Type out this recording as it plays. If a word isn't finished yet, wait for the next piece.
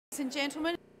Ladies and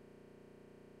gentlemen,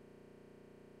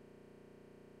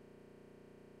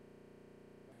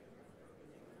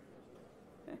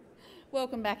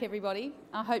 welcome back everybody.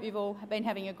 I hope you've all been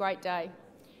having a great day.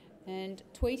 And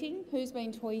tweeting, who's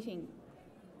been tweeting?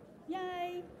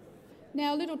 Yay!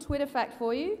 Now a little Twitter fact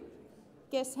for you.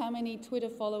 Guess how many Twitter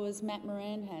followers Matt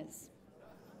Moran has?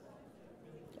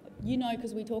 You know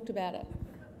because we talked about it.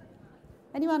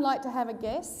 Anyone like to have a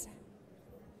guess?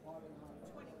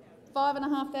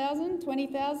 5,500,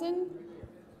 20,000?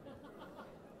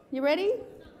 You ready?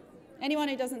 Anyone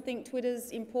who doesn't think Twitter's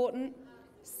important?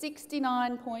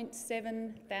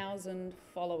 69.7 thousand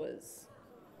followers.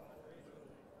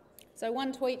 So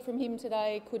one tweet from him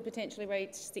today could potentially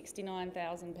reach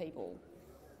 69,000 people.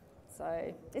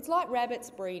 So it's like rabbits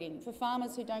breeding. For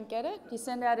farmers who don't get it, you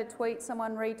send out a tweet,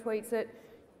 someone retweets it,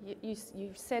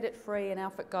 you set it free and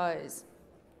off it goes.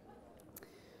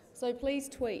 So please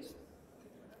tweet.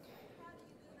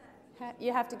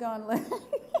 You have to go and learn.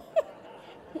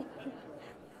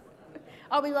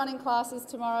 I'll be running classes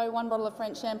tomorrow. 1 bottle of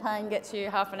French champagne gets you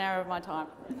half an hour of my time.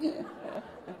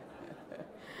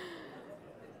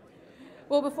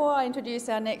 Well, before I introduce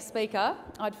our next speaker,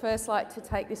 I'd first like to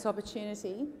take this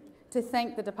opportunity to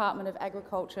thank the Department of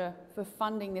Agriculture for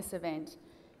funding this event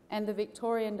and the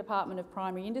Victorian Department of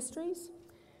Primary Industries,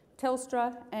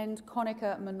 Telstra and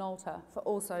Konica Minolta for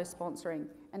also sponsoring.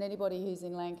 And anybody who's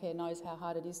in Landcare knows how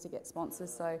hard it is to get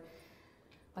sponsors, so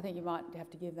I think you might have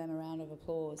to give them a round of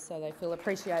applause so they feel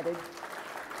appreciated.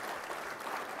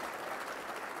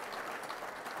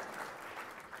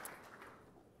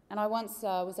 And I once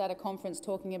was at a conference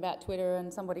talking about Twitter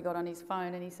and somebody got on his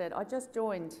phone and he said, "I just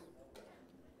joined.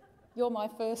 You're my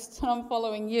first, I'm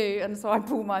following you." And so I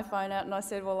pulled my phone out and I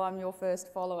said, "Well, I'm your first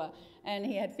follower." And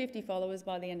he had 50 followers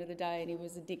by the end of the day and he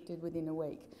was addicted within a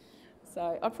week.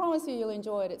 So I promise you, you'll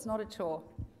enjoy it. It's not a chore.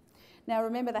 Now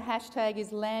remember, the hashtag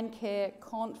is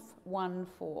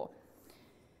LandcareConf14.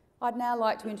 I'd now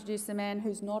like to introduce the man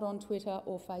who's not on Twitter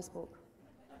or Facebook.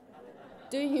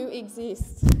 Do you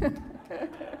exist?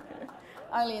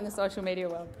 Only in the social media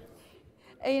world.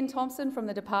 Ian Thompson from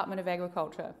the Department of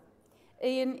Agriculture.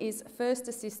 Ian is First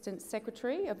Assistant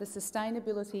Secretary of the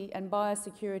Sustainability and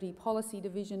Biosecurity Policy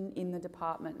Division in the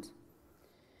department.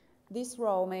 This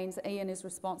role means Ian is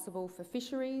responsible for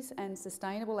fisheries and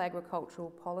sustainable agricultural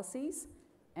policies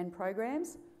and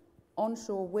programs,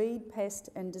 onshore weed, pest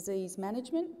and disease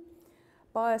management,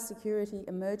 biosecurity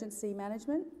emergency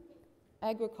management,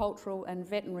 agricultural and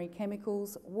veterinary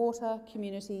chemicals, water,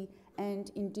 community and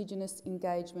Indigenous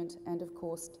engagement, and of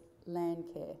course, land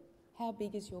care. How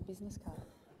big is your business card?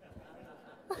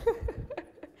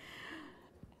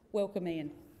 Welcome,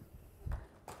 Ian.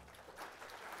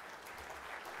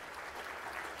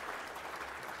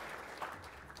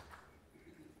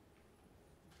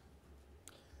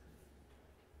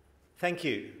 Thank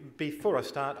you. Before I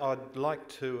start, I'd like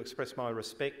to express my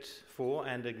respect for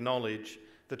and acknowledge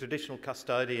the traditional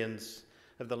custodians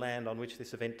of the land on which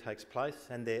this event takes place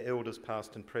and their elders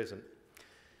past and present.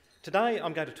 Today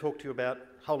I'm going to talk to you about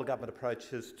whole-of-government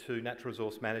approaches to natural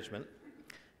resource management,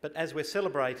 but as we're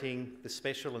celebrating the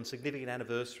special and significant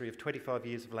anniversary of 25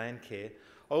 years of Landcare,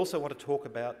 I also want to talk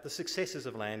about the successes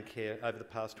of Landcare over the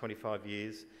past 25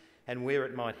 years and where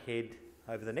it might head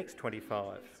over the next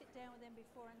 25.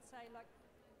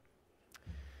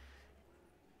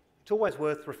 It's always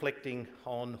worth reflecting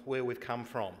on where we've come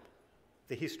from,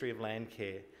 the history of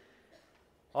Landcare.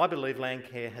 I believe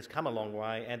Landcare has come a long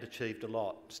way and achieved a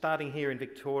lot. Starting here in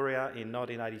Victoria in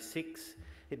 1986,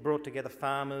 it brought together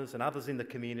farmers and others in the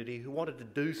community who wanted to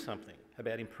do something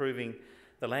about improving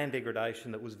the land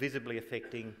degradation that was visibly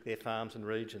affecting their farms and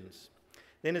regions.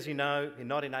 Then, as you know, in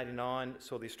 1989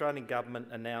 saw the Australian Government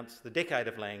announce the Decade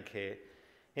of Landcare,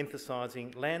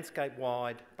 emphasising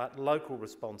landscape-wide but local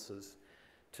responses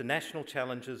to national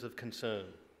challenges of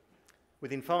concern.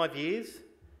 Within 5 years,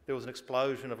 there was an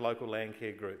explosion of local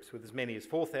Landcare groups, with as many as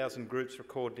 4,000 groups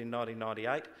recorded in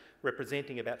 1998,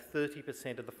 representing about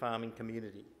 30% of the farming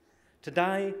community.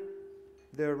 Today,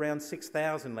 there are around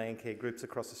 6,000 Landcare groups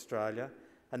across Australia,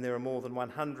 and there are more than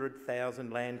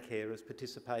 100,000 land carers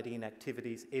participating in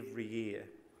activities every year.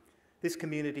 This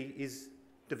community is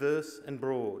diverse and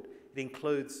broad. It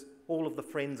includes all of the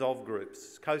friends of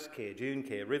groups: coast care, dune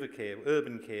care, river care,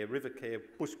 urban care, river care,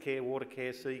 bush care, water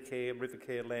care, sea care, river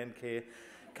care, land care,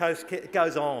 coast care. It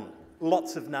goes on.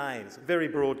 Lots of names, very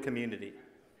broad community.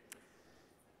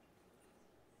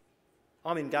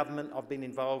 I'm in government. I've been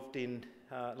involved in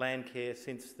land care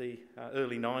since the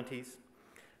early 90s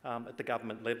at the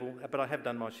government level, but I have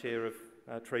done my share of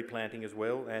tree planting as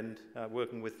well and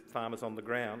working with farmers on the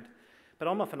ground. But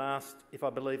I'm often asked if I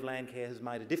believe Landcare has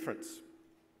made a difference.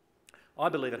 I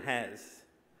believe it has,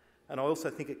 and I also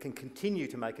think it can continue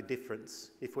to make a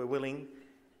difference if we're willing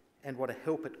and want to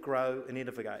help it grow and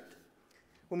innovate.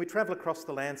 When we travel across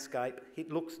the landscape,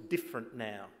 it looks different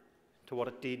now to what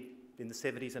it did in the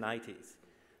 70s and 80s.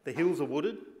 The hills are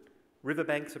wooded,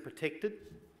 riverbanks are protected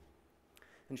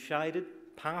and shaded,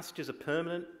 pastures are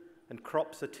permanent and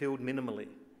crops are tilled minimally.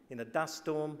 In a dust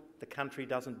storm, the country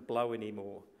doesn't blow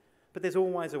anymore. But there's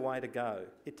always a way to go.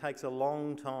 It takes a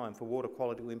long time for water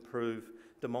quality to improve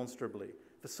demonstrably,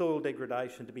 for soil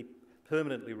degradation to be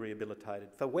permanently rehabilitated,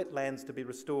 for wetlands to be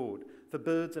restored, for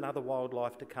birds and other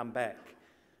wildlife to come back.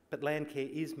 But Landcare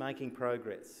is making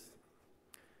progress.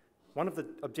 One of the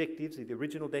objectives of the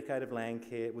original decade of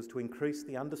Landcare was to increase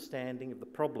the understanding of the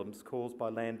problems caused by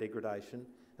land degradation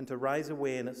and to raise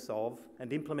awareness of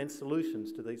and implement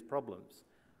solutions to these problems.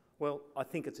 Well, I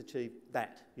think it's achieved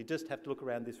that. You just have to look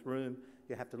around this room,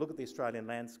 you have to look at the Australian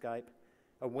landscape.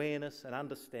 Awareness and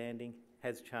understanding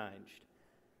has changed.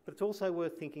 But it's also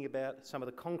worth thinking about some of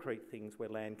the concrete things where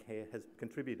Landcare has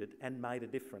contributed and made a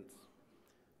difference.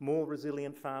 More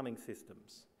resilient farming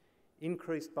systems,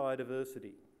 increased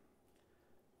biodiversity,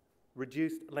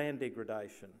 reduced land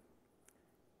degradation,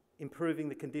 improving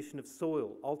the condition of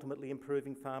soil, ultimately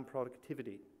improving farm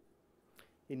productivity.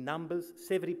 In numbers,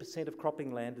 70% of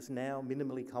cropping land is now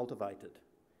minimally cultivated.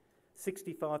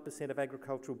 65% of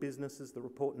agricultural businesses that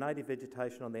report native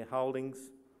vegetation on their holdings,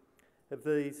 of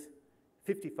these,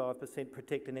 55%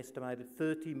 protect an estimated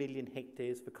 30 million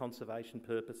hectares for conservation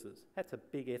purposes. That's a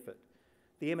big effort.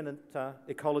 The eminent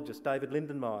ecologist David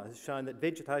Lindenmayer has shown that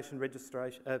vegetation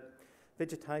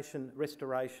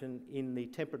restoration in the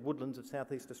temperate woodlands of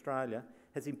South East Australia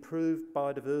has improved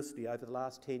biodiversity over the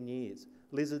last 10 years.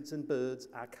 Lizards and birds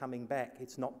are coming back.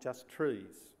 It's not just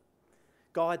trees.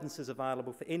 Guidance is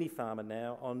available for any farmer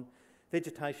now on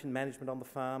vegetation management on the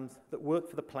farms that work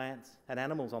for the plants and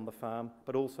animals on the farm,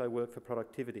 but also work for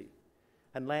productivity.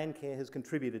 And Landcare has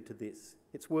contributed to this.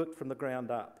 It's worked from the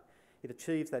ground up. It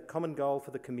achieves that common goal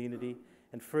for the community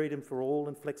and freedom for all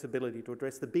and flexibility to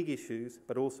address the big issues,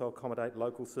 but also accommodate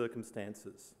local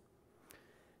circumstances.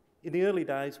 In the early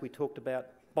days, we talked about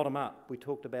bottom-up. We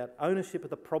talked about ownership of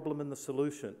the problem and the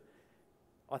solution.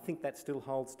 I think that still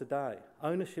holds today.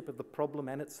 Ownership of the problem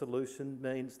and its solution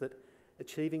means that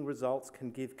achieving results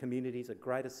can give communities a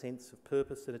greater sense of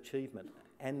purpose and achievement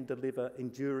and deliver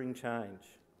enduring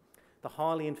change. The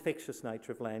highly infectious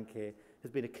nature of Landcare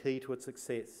has been a key to its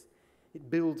success. It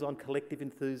builds on collective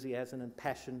enthusiasm and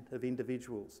passion of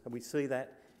individuals, and we see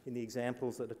that in the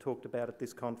examples that are talked about at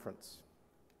this conference.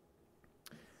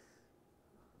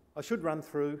 I should run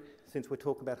through, since we're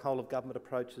talking about whole-of-government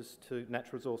approaches to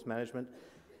natural resource management,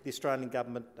 the Australian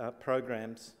government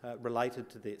programs related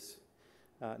to this,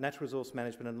 natural resource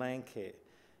management and Landcare.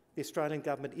 The Australian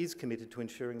government is committed to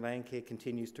ensuring Landcare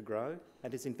continues to grow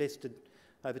and has invested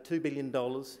over $2 billion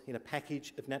in a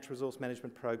package of natural resource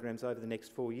management programs over the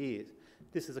next 4 years.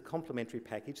 This is a complementary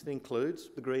package that includes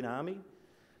the Green Army,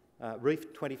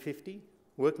 Reef 2050,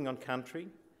 Working on Country,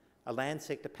 a land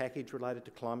sector package related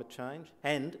to climate change,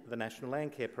 and the National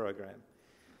Landcare program.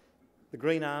 The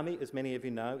Green Army, as many of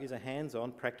you know, is a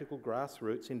hands-on, practical,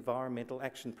 grassroots environmental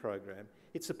action program.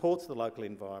 It supports the local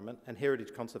environment and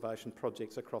heritage conservation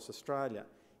projects across Australia.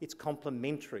 It's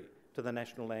complementary to the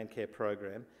National Landcare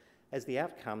program, as the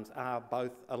outcomes are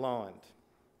both aligned.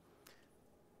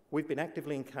 We've been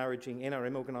actively encouraging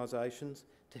NRM organisations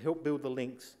to help build the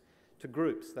links to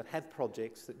groups that have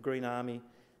projects that Green Army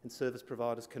and service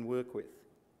providers can work with.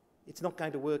 It's not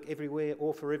going to work everywhere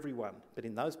or for everyone, but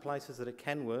in those places that it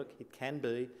can work, it can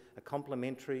be a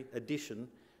complementary addition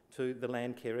to the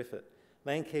Landcare effort.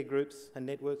 Landcare groups and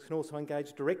networks can also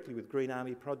engage directly with Green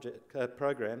Army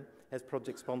program as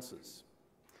project sponsors.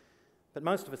 But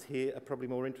most of us here are probably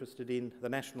more interested in the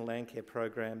National Landcare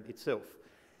program itself.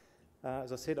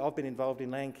 As I said, I've been involved in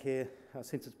Landcare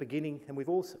since its beginning, and we've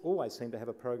always seemed to have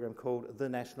a program called the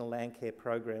National Landcare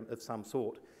program of some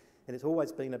sort. And it's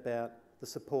always been about the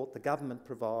support the government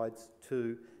provides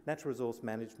to natural resource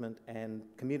management and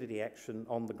community action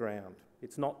on the ground.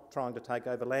 It's not trying to take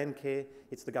over Landcare,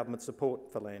 it's the government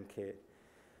support for Landcare.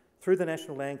 Through the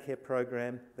National Landcare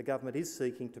program, the government is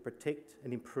seeking to protect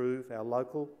and improve our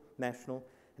local, national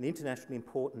and internationally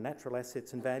important natural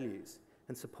assets and values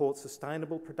and support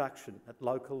sustainable production at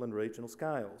local and regional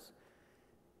scales.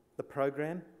 The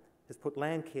program has put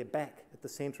Landcare back at the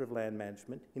centre of land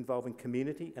management, involving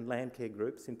community and Landcare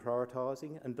groups in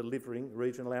prioritising and delivering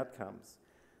regional outcomes.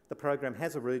 The program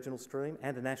has a regional stream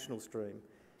and a national stream,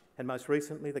 and most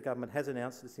recently the government has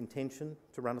announced its intention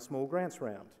to run a small grants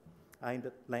round aimed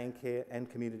at Landcare and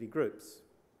community groups.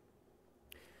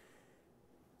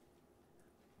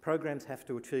 Programs have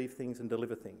to achieve things and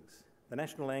deliver things. The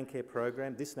National Landcare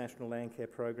Program, this National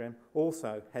Landcare Program,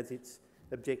 also has its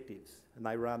objectives, and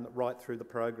they run right through the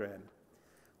program.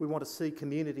 We want to see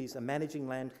communities are managing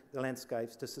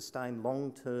landscapes to sustain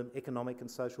long-term economic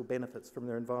and social benefits from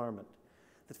their environment.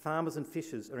 That farmers and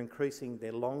fishers are increasing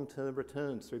their long-term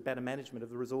returns through better management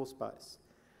of the resource base.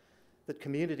 That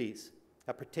communities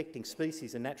are protecting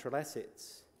species and natural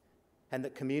assets, and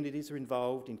that communities are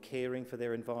involved in caring for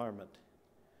their environment.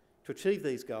 To achieve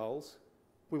these goals,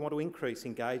 we want to increase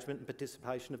engagement and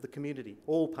participation of the community,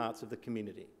 all parts of the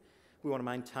community. We want to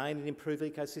maintain and improve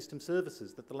ecosystem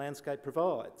services that the landscape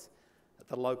provides at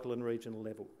the local and regional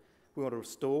level. We want to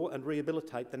restore and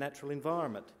rehabilitate the natural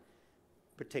environment,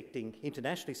 protecting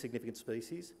internationally significant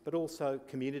species, but also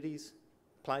communities,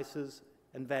 places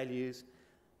and values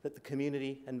that the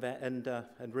community and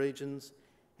regions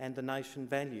and the nation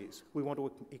values. We want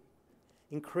to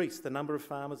increase the number of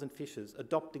farmers and fishers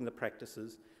adopting the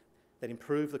practices that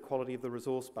improve the quality of the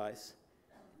resource base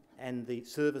and the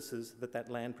services that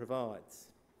that land provides.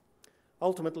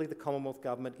 Ultimately, the Commonwealth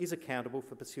Government is accountable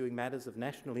for pursuing matters of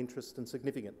national interest and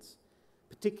significance,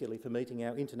 particularly for meeting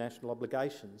our international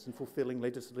obligations and fulfilling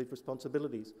legislative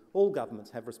responsibilities. All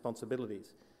governments have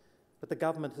responsibilities, but the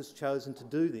government has chosen to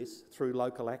do this through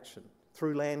local action,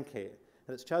 through Landcare,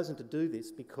 and it's chosen to do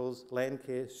this because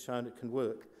Landcare has shown it can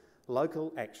work.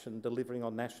 Local action delivering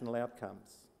on national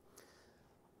outcomes.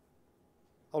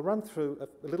 I'll run through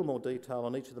a little more detail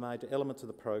on each of the major elements of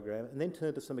the program and then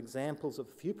turn to some examples of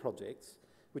a few projects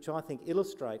which I think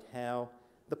illustrate how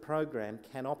the program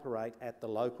can operate at the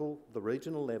local, the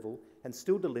regional level and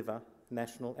still deliver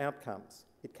national outcomes.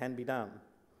 It can be done.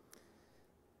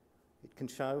 It can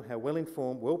show how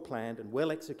well-informed, well-planned and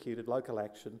well-executed local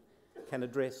action can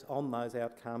address on those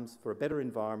outcomes for a better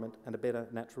environment and a better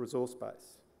natural resource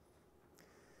base.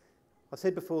 I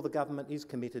said before the government is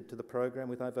committed to the program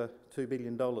with over $2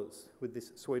 billion with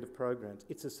this suite of programs.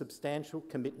 It's a substantial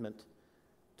commitment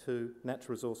to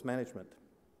natural resource management.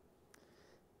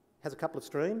 It has a couple of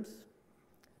streams.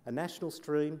 A national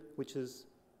stream, which is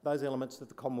those elements that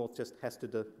the Commonwealth just has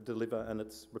to deliver and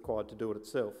it's required to do it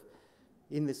itself.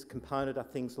 In this component are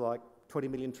things like 20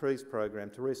 million trees program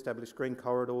to re-establish green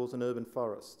corridors and urban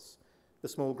forests, the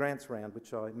small grants round,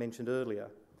 which I mentioned earlier,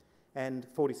 and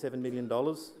 $47 million,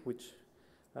 which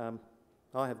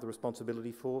I have the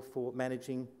responsibility for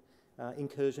managing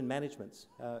incursion managements,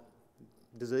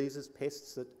 diseases,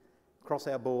 pests that cross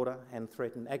our border and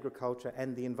threaten agriculture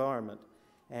and the environment.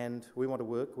 And we want to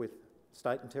work with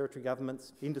state and territory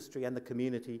governments, industry and the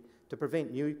community to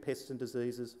prevent new pests and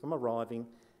diseases from arriving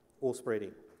or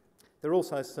spreading. There are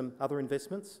also some other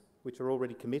investments which are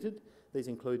already committed. These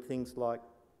include things like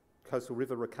coastal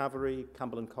river recovery,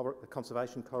 Cumberland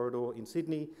Conservation Corridor in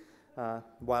Sydney,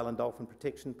 whale and dolphin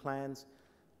protection plans,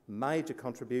 major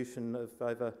contribution of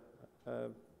over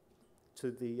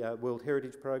to the World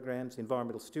Heritage Programs,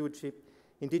 environmental stewardship,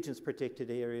 Indigenous protected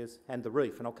areas and the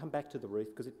reef. And I'll come back to the reef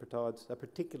because it provides a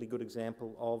particularly good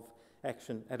example of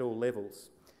action at all levels.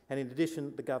 And in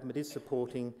addition, the government is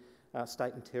supporting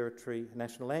state and territory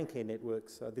national landcare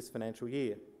networks this financial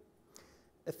year.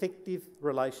 Effective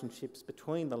relationships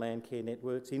between the landcare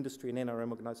networks, industry and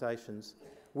NRM organisations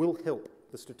will help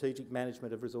the strategic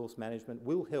management of resource management,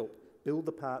 will help build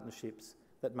the partnerships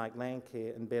that make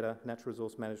landcare and better natural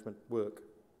resource management work.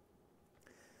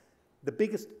 The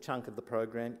biggest chunk of the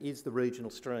program is the regional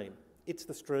stream. It's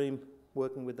the stream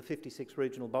working with the 56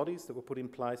 regional bodies that were put in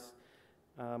place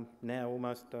now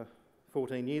almost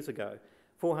 14 years ago.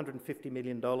 $450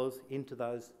 million into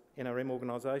those NRM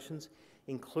organisations,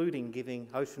 including giving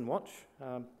Ocean Watch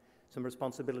some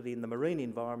responsibility in the marine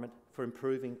environment for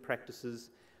improving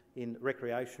practices in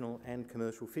recreational and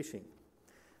commercial fishing.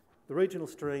 The regional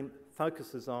stream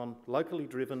focuses on locally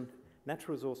driven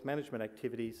natural resource management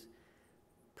activities,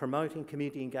 promoting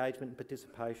community engagement and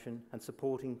participation and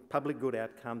supporting public good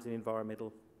outcomes in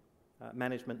environmental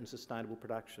management and sustainable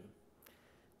production.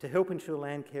 To help ensure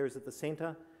landcare is at the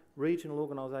centre, regional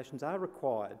organisations are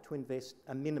required to invest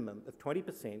a minimum of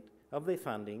 20% of their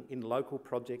funding in local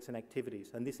projects and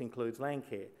activities, and this includes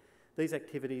landcare. These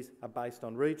activities are based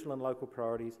on regional and local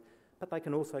priorities, but they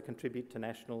can also contribute to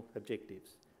national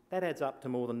objectives. That adds up to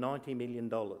more than $90 million.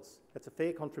 That's a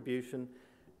fair contribution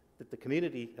that the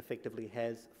community effectively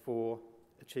has for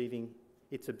achieving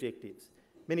its objectives.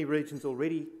 Many regions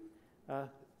already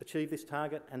achieve this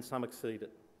target and some exceed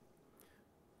it.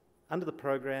 Under the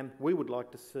program, we would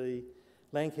like to see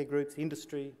landcare groups,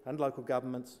 industry and local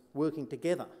governments working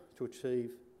together to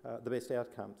achieve the best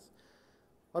outcomes.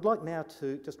 I'd like now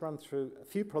to just run through a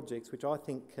few projects which I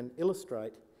think can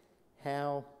illustrate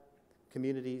how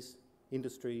communities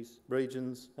industries,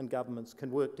 regions and governments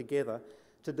can work together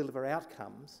to deliver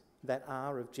outcomes that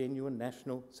are of genuine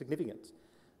national significance.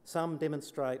 Some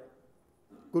demonstrate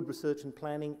good research and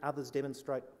planning, others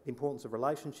demonstrate the importance of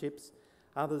relationships,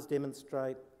 others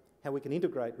demonstrate how we can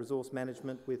integrate resource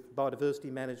management with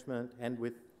biodiversity management and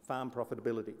with farm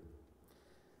profitability.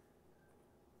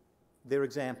 They're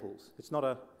examples. It's not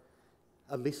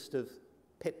a list of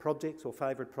pet projects or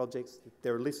favourite projects.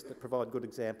 They're a list that provide good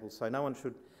examples, so no one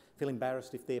should feel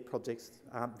embarrassed if their projects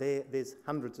aren't there. There's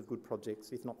hundreds of good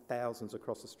projects, if not thousands,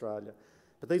 across Australia.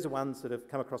 But these are ones that have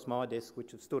come across my desk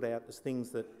which have stood out as things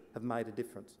that have made a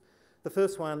difference. The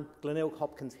first one, Glenelg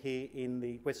Hopkins here in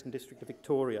the Western District of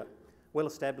Victoria,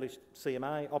 well-established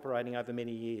CMA operating over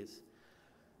many years.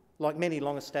 Like many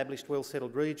long-established,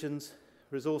 well-settled regions,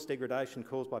 resource degradation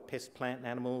caused by pests, plant and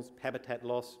animals, habitat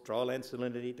loss, dryland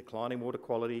salinity, declining water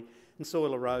quality and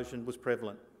soil erosion was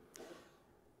prevalent.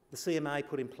 The CMA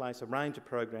put in place a range of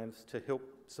programs to help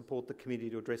support the community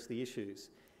to address the issues.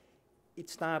 It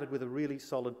started with a really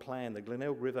solid plan, the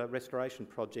Glenelg River Restoration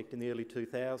Project in the early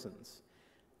 2000s.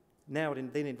 Now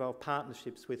it then involved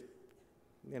partnerships with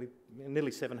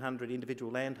nearly 700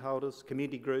 individual landholders,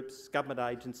 community groups, government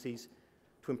agencies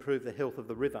to improve the health of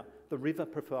the river. The river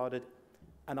provided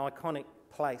an iconic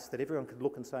place that everyone could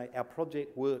look and say, our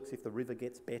project works if the river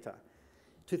gets better.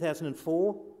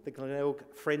 2004, the Glenelg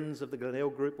Friends of the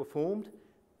Glenelg Group were formed.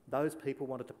 Those people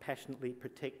wanted to passionately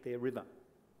protect their river.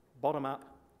 Bottom-up,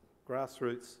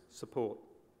 grassroots support.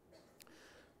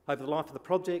 Over the life of the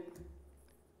project,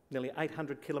 nearly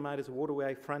 800 kilometres of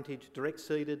waterway frontage direct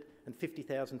seeded and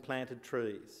 50,000 planted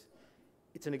trees.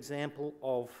 It's an example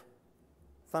of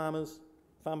farmers,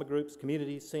 farmer groups,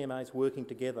 communities, CMAs working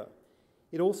together.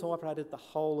 It also operated at the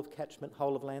whole of catchment,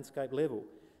 whole of landscape level.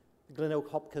 The Glenelg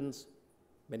Hopkins,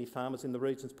 many farmers in the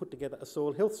regions, put together a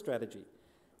soil health strategy,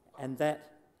 and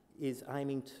that is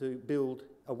aiming to build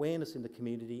awareness in the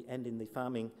community and in the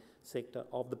farming sector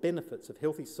of the benefits of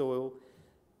healthy soil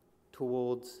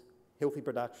towards healthy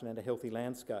production and a healthy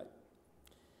landscape.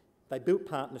 They built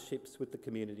partnerships with the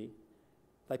community.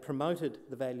 They promoted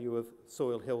the value of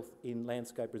soil health in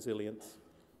landscape resilience,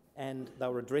 and they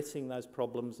were addressing those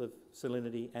problems of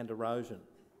salinity and erosion.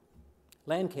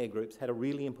 Landcare groups had a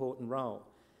really important role.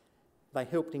 They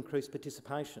helped increase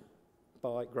participation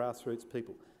by grassroots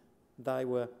people. They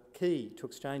were key to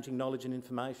exchanging knowledge and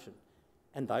information,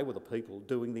 and they were the people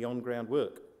doing the on-ground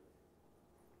work.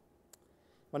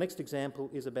 My next example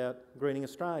is about Greening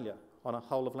Australia on a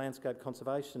whole of landscape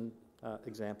conservation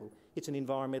example. It's an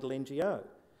environmental NGO,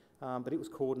 but it was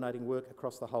coordinating work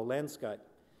across the whole landscape.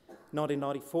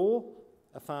 1994,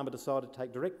 a farmer decided to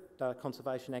take direct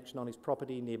conservation action on his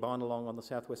property near Bynalong on the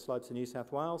southwest slopes of New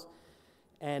South Wales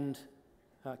and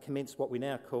commenced what we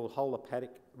now call Whole of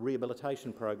Paddock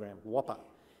Rehabilitation Program, WOPA.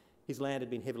 His land had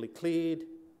been heavily cleared,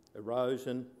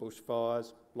 erosion,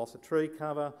 bushfires, loss of tree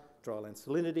cover, dryland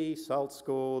salinity, salt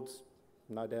scores,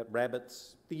 no doubt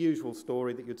rabbits, the usual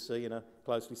story that you'd see in a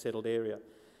closely settled area.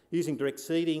 Using direct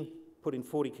seeding, put in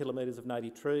 40 kilometres of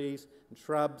native trees and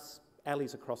shrubs,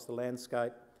 alleys across the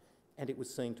landscape, and it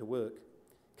was seen to work.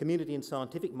 Community and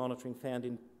scientific monitoring found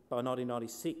by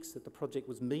 1996 that the project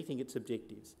was meeting its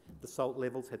objectives. The salt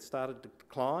levels had started to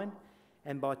decline,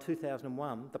 and by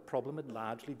 2001 the problem had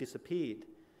largely disappeared.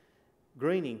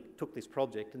 Greening took this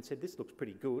project and said, this looks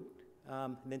pretty good,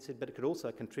 and then said, but it could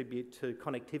also contribute to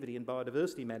connectivity and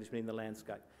biodiversity management in the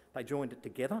landscape. They joined it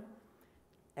together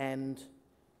and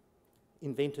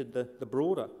invented the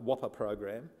broader WOPA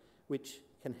program, which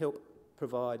can help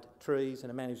provide trees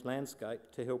and a managed landscape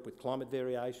to help with climate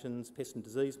variations, pest and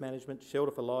disease management,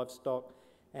 shelter for livestock,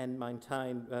 and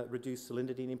maintain reduced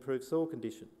salinity and improve soil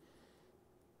condition.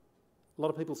 A lot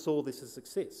of people saw this as a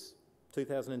success.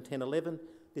 2010-11,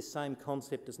 this same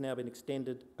concept has now been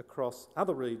extended across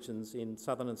other regions in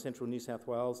southern and central New South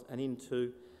Wales and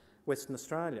into Western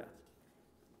Australia.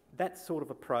 That sort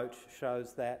of approach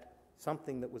shows that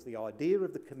something that was the idea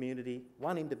of the community,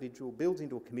 one individual builds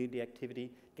into a community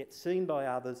activity, gets seen by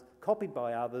others, copied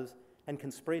by others, and can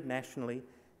spread nationally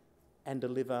and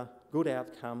deliver good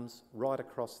outcomes right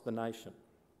across the nation.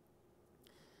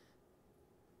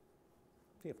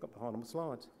 I think I've got behind on the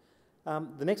slides.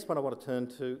 The next one I want to turn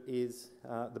to is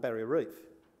the Barrier Reef.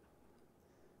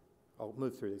 I'll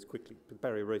move through these quickly. The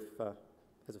Barrier Reef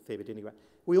has a fair bit anyway.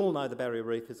 We all know the Barrier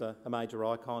Reef is a major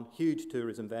icon, huge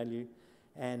tourism value,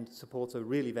 and supports a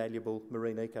really valuable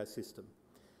marine ecosystem.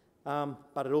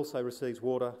 But it also receives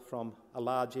water from a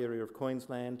large area of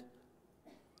Queensland,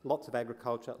 lots of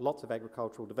agriculture, lots of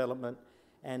agricultural development,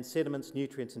 and sediments,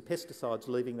 nutrients and pesticides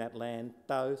leaving that land,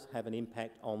 those have an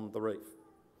impact on the reef.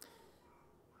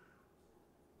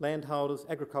 Landholders,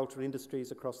 agricultural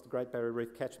industries across the Great Barrier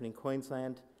Reef catchment in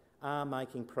Queensland are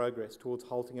making progress towards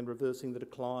halting and reversing the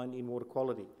decline in water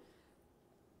quality.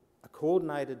 A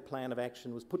coordinated plan of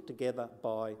action was put together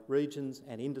by regions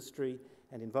and industry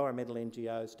and environmental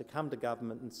NGOs to come to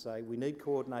government and say we need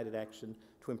coordinated action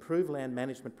to improve land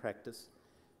management practice,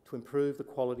 to improve the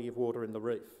quality of water in the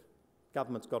reef.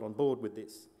 Government's got on board with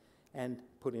this and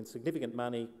put in significant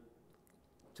money,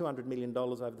 $200 million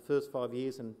over the first 5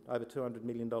 years and over $200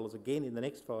 million again in the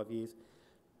next 5 years,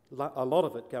 a lot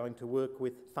of it going to work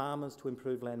with farmers to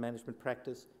improve land management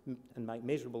practice and make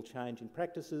measurable change in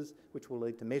practices, which will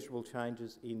lead to measurable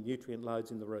changes in nutrient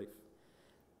loads in the reef.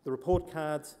 The report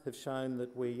cards have shown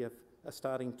that we are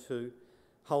starting to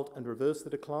halt and reverse the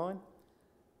decline.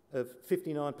 Of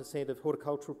 59% of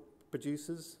horticultural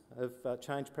producers have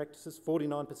changed practices,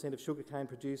 49% of sugarcane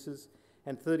producers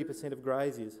and 30% of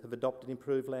graziers have adopted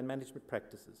improved land management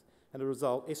practices. And as a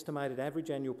result, estimated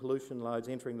average annual pollution loads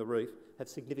entering the reef have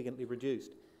significantly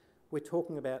reduced. We're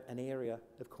talking about an area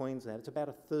of Queensland. It's about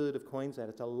a third of Queensland.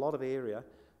 It's a lot of area,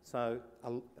 so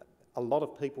a lot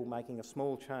of people making a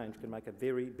small change can make a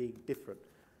very big difference.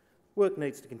 Work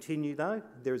needs to continue though.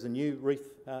 There is a new Reef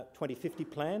 2050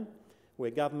 plan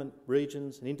where government,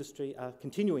 regions and industry are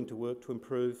continuing to work to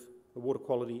improve the water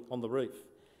quality on the reef.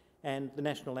 And the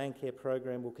National Landcare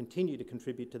program will continue to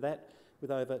contribute to that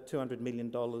with over $200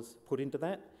 million put into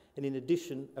that. And in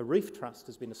addition, a reef trust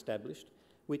has been established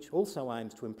which also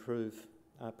aims to improve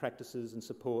practices and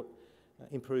support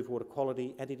improve water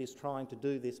quality, and it is trying to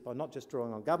do this by not just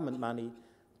drawing on government money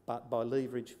but by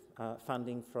leverage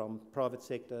funding from private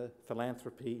sector,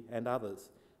 philanthropy and others.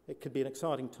 It could be an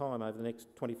exciting time over the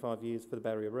next 25 years for the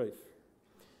Barrier Reef.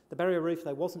 The Barrier Reef,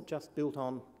 though, wasn't just built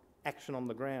on action on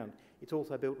the ground. It's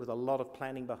also built with a lot of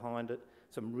planning behind it,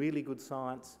 some really good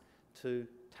science to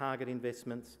target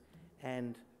investments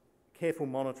and careful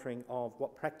monitoring of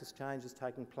what practice change is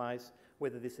taking place,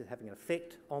 whether this is having an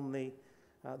effect on the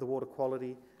water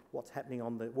quality, what's happening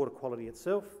on the water quality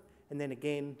itself, and then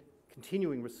again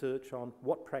continuing research on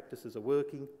what practices are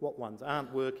working, what ones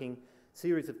aren't working,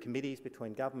 series of committees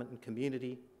between government and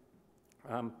community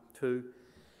to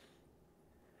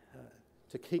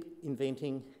keep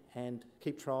inventing and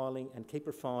keep trialling and keep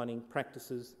refining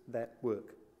practices that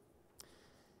work.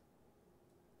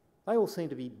 They all seem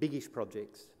to be biggish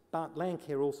projects, but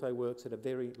Landcare also works at a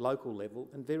very local level,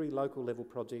 and very local level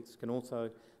projects can also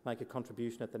make a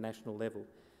contribution at the national level.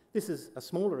 This is a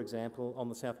smaller example on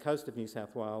the south coast of New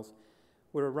South Wales,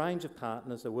 where a range of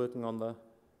partners are working on the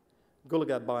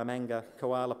Gulaga Biomanga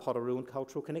Koala Potoroo and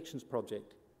Cultural Connections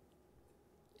project.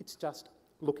 It's just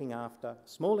looking after a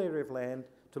small area of land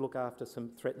to look after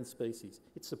some threatened species.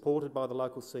 It's supported by the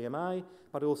local CMA,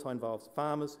 but it also involves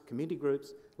farmers, community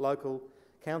groups, local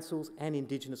councils and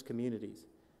Indigenous communities.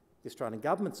 The Australian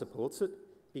Government supports it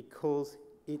because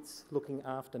it's looking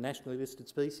after nationally listed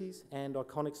species and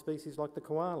iconic species like the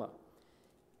koala.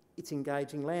 It's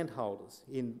engaging landholders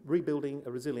in rebuilding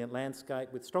a resilient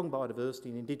landscape with strong biodiversity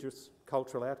and Indigenous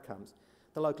cultural outcomes.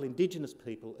 The local Indigenous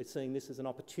people are seeing this as an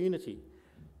opportunity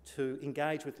to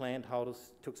engage with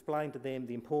landholders, to explain to them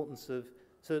the importance of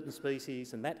certain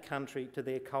species and that country to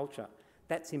their culture.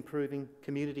 That's improving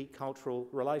community cultural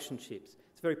relationships.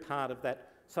 It's very part of that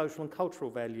social and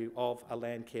cultural value of a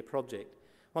Landcare project.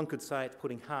 One could say it's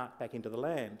putting heart back into the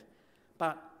land,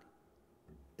 but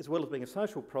as well as being a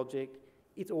social project,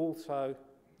 it's also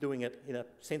doing it in a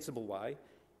sensible way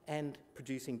and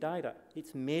producing data.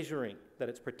 It's measuring that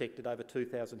it's protected over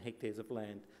 2,000 hectares of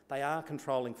land. They are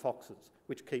controlling foxes,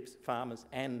 which keeps farmers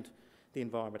and the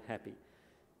environment happy.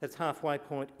 At its halfway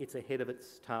point, it's ahead of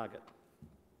its target.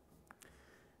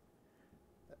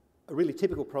 A really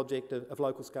typical project of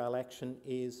local scale action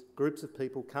is groups of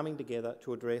people coming together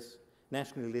to address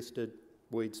nationally listed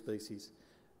weed species.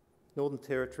 Northern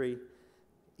Territory,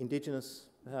 Indigenous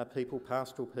people,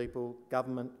 pastoral people,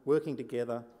 government working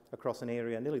together across an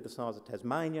area nearly the size of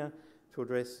Tasmania to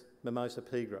address Mimosa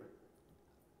pigra.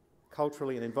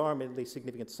 Culturally and environmentally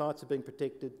significant sites are being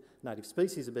protected, native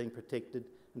species are being protected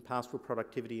and pastoral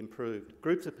productivity improved.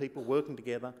 Groups of people working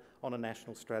together on a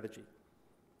national strategy.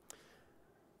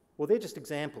 Well, they're just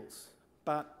examples,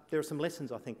 but there are some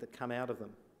lessons I think that come out of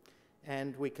them.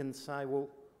 And we can say, well,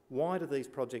 why do these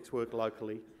projects work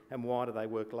locally and why do they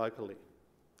work locally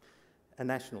and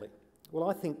nationally? Well,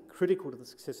 I think critical to the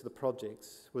success of the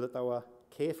projects were that they were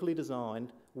carefully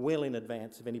designed well in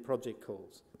advance of any project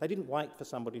calls. They didn't wait for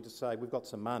somebody to say, we've got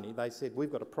some money. They said,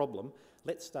 we've got a problem,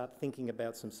 let's start thinking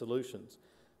about some solutions.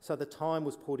 So the time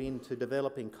was put into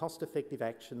developing cost-effective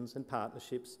actions and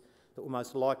partnerships that were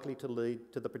most likely to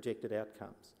lead to the projected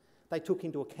outcomes. They took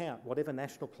into account whatever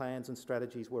national plans and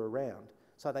strategies were around.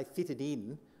 so they fitted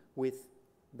in with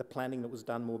the planning that was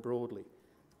done more broadly.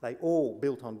 They all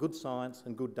built on good science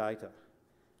and good data.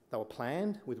 They were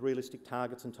planned with realistic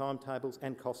targets and timetables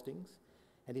and costings,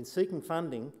 and in seeking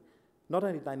funding, not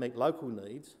only did they meet local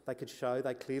needs, they could show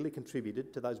they clearly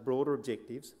contributed to those broader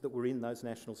objectives that were in those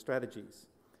national strategies.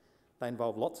 They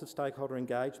involve lots of stakeholder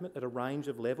engagement at a range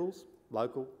of levels,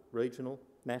 local, regional,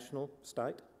 national,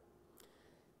 state.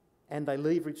 And they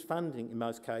leverage funding in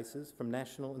most cases from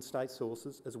national and state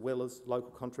sources as well as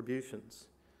local contributions.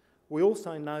 We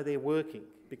also know they're working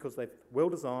because they've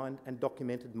well-designed and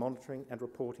documented monitoring and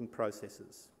reporting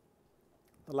processes.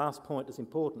 The last point is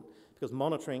important because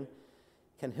monitoring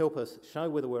can help us show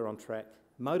whether we're on track,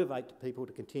 motivate people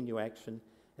to continue action,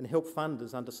 and help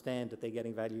funders understand that they're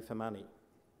getting value for money.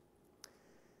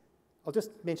 I'll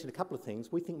just mention a couple of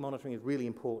things. We think monitoring is really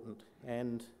important,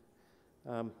 and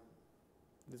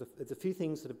there's a few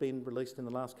things that have been released in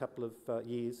the last couple of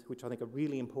years which I think are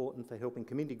really important for helping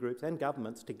community groups and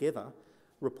governments together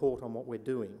report on what we're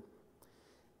doing.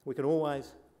 We can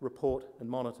always report and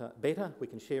monitor better. We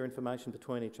can share information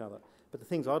between each other. But the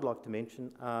things I'd like to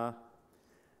mention are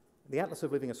the Atlas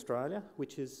of Living Australia,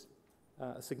 which is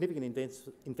a significant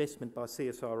investment by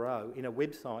CSIRO in a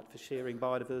website for sharing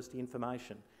biodiversity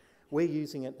information. We're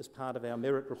using it as part of our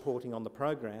merit reporting on the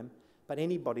program, but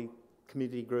anybody,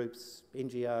 community groups,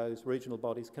 NGOs, regional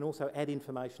bodies, can also add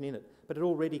information in it. But it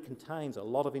already contains a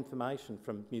lot of information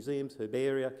from museums,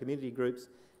 herbaria, community groups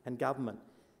and government.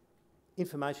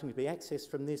 Information can be accessed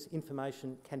from this,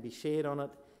 information can be shared on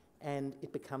it, and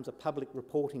it becomes a public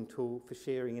reporting tool for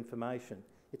sharing information.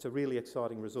 It's a really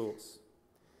exciting resource.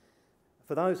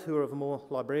 For those who are of a more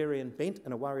librarian bent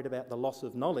and are worried about the loss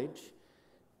of knowledge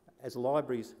as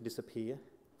libraries disappear,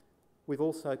 we've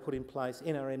also put in place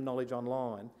NRM Knowledge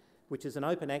Online, which is an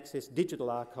open access digital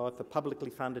archive for publicly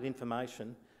funded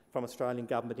information from Australian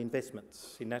government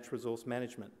investments in natural resource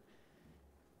management.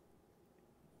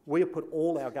 We have put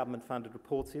all our government funded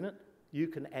reports in it. You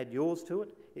can add yours to it.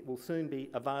 It will soon be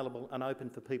available and open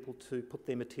for people to put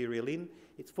their material in.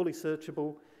 It's fully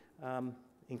searchable,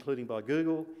 including by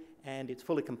Google, and it's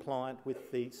fully compliant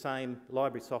with the same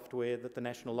library software that the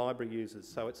National Library uses.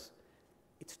 So it's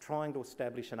trying to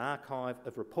establish an archive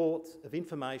of reports, of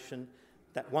information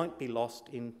that won't be lost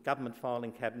in government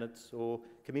filing cabinets or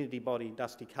community body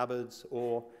dusty cupboards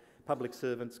or public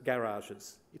servants'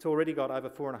 garages. It's already got over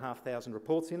 4,500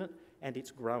 reports in it, and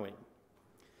it's growing.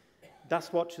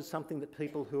 Dust watch is something that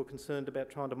people who are concerned about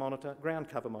trying to monitor ground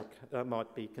cover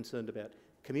might be concerned about.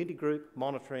 Community group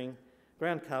monitoring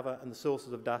ground cover and the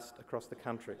sources of dust across the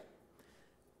country.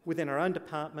 Within our own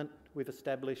department, we've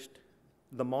established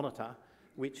the Monitor,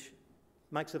 which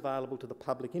makes available to the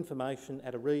public information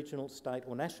at a regional, state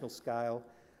or national scale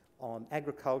on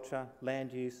agriculture,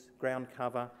 land use, ground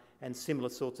cover and similar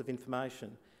sorts of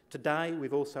information. Today,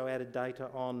 we've also added data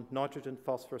on nitrogen,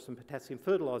 phosphorus and potassium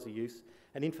fertiliser use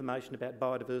and information about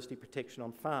biodiversity protection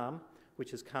on farm,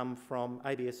 which has come from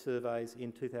ABS surveys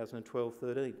in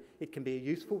 2012-13. It can be a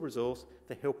useful resource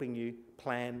for helping you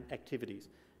plan activities,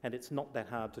 and it's not that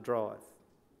hard to drive.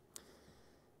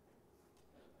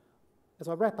 As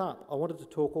I wrap up, I wanted to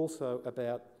talk also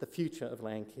about the future of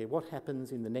Landcare, what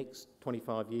happens in the next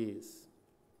 25 years.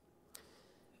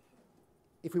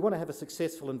 If we want to have a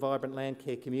successful and vibrant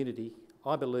Landcare community,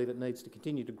 I believe it needs to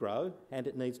continue to grow and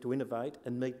it needs to innovate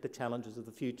and meet the challenges of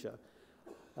the future.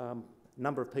 A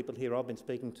number of people here I've been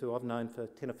speaking to, I've known for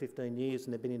 10 or 15 years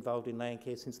and they've been involved in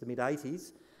Landcare since the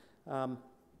mid-80s.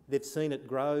 They've seen it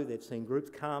grow, they've seen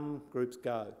groups come, groups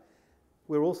go.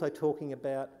 We're also talking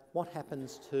about what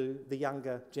happens to the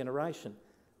younger generation.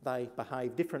 They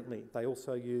behave differently, they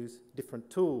also use different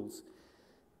tools.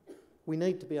 We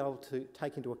need to be able to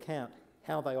take into account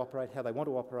how they operate, how they want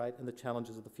to operate and the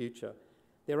challenges of the future.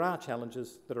 There are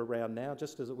challenges that are around now,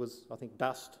 just as it was, I think,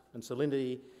 dust and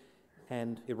salinity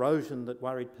and erosion that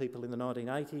worried people in the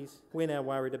 1980s. We're now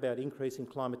worried about increasing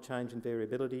climate change and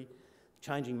variability,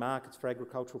 changing markets for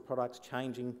agricultural products,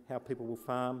 changing how people will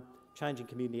farm, changing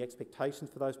community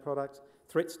expectations for those products,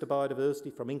 threats to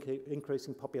biodiversity from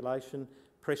increasing population,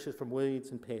 pressure from weeds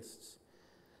and pests.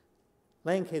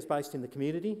 Landcare is based in the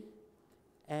community,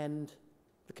 and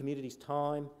the community's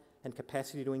time and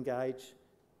capacity to engage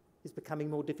is becoming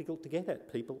more difficult to get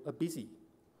at. People are busy.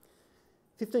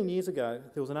 15 years ago,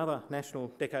 there was another National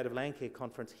Decade of Landcare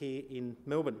conference here in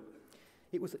Melbourne.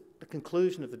 It was the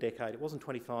conclusion of the decade. It wasn't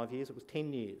 25 years, it was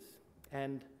 10 years.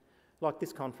 And like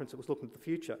this conference, it was looking at the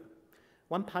future.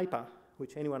 One paper,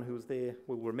 which anyone who was there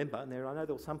will remember, and I know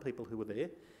there were some people who were there,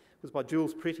 was by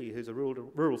Jules Pretty, who's a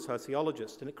rural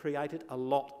sociologist, and it created a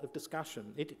lot of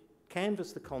discussion. It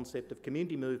canvassed the concept of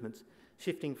community movements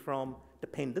shifting from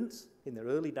dependence. In their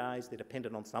early days, they're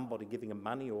dependent on somebody giving them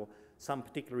money or some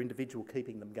particular individual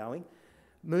keeping them going,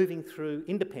 moving through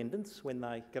independence when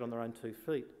they get on their own 2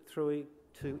 feet, through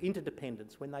to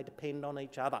interdependence when they depend on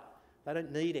each other. They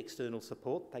don't need external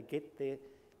support. They get their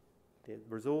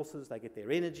resources, they get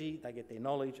their energy, they get their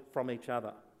knowledge from each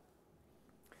other.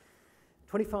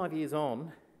 25 years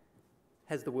on,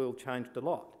 has the world changed a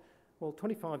lot? Well,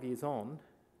 25 years on,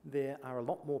 there are a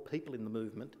lot more people in the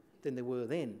movement than there were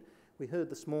then. We heard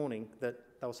this morning that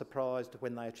they were surprised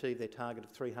when they achieved their target of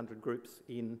 300 groups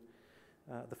in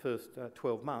the first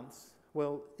 12 months.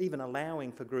 Well, even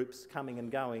allowing for groups coming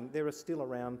and going, there are still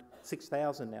around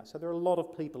 6,000 now. So there are a lot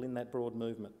of people in that broad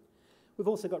movement. We've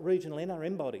also got regional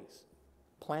NRM bodies,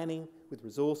 planning with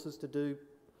resources to do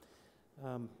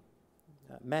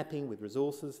mapping, with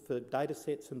resources for data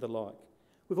sets and the like.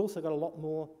 We've also got a lot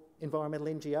more environmental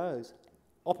NGOs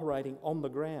operating on the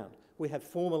ground. We have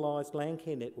formalised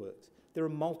landcare networks. There are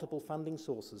multiple funding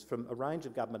sources from a range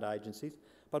of government agencies,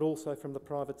 but also from the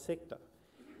private sector.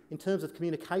 In terms of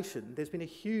communication, there's been a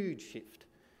huge shift.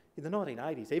 In the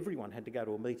 1980s, everyone had to go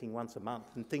to a meeting once a month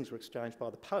and things were exchanged by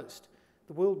the post.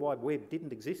 The World Wide Web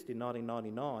didn't exist in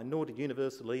 1999, nor did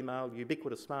universal email,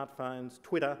 ubiquitous smartphones,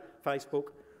 Twitter, Facebook,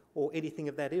 or anything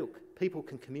of that ilk. People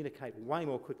can communicate way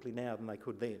more quickly now than they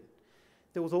could then.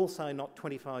 There was also not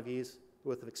 25 years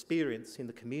worth of experience in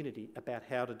the community about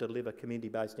how to deliver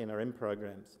community-based NRM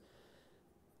programs.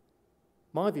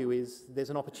 My view is there's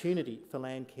an opportunity for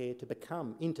Landcare to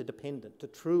become interdependent, to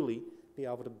truly be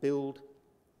able to build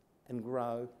and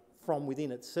grow from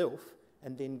within itself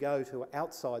and then go to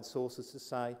outside sources to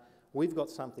say, we've got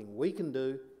something we can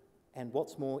do, and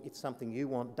what's more, it's something you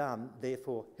want done,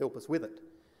 therefore help us with it.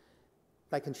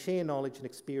 They can share knowledge and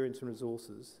experience and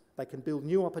resources. They can build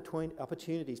new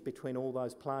opportunities between all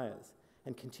those players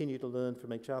and continue to learn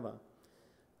from each other.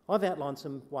 I've outlined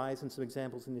some ways and some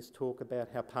examples in this talk about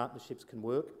how partnerships can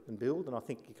work and build, and I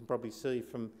think you can probably see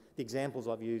from the examples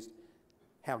I've used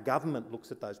how government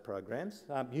looks at those programs.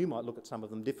 You might look at some of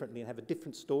them differently and have a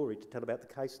different story to tell about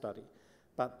the case study,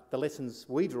 but the lessons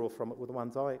we draw from it were the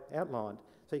ones I outlined.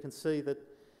 So you can see that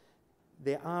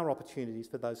there are opportunities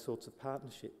for those sorts of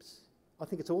partnerships. I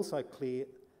think it's also clear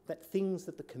that things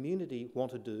that the community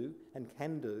want to do and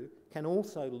can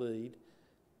also lead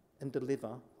and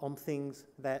deliver on things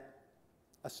that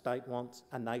a state wants,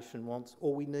 a nation wants,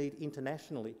 or we need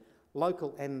internationally.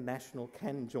 Local and national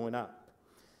can join up.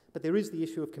 But there is the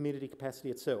issue of community capacity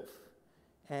itself.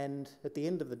 And at the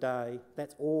end of the day,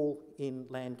 that's all in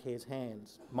Landcare's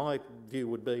hands. My view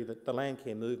would be that the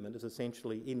Landcare movement is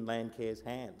essentially in Landcare's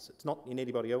hands. It's not in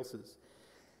anybody else's.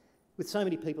 With so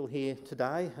many people here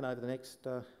today and over the next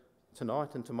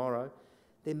tonight and tomorrow,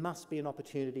 there must be an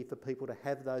opportunity for people to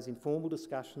have those informal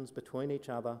discussions between each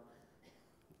other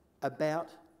about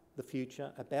the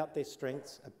future, about their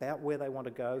strengths, about where they want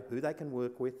to go, who they can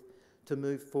work with to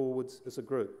move forwards as a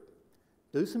group.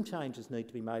 Do some changes need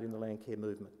to be made in the Landcare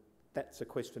movement? That's a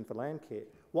question for Landcare.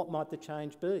 What might the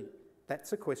change be?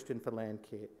 That's a question for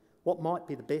Landcare. What might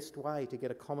be the best way to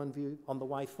get a common view on the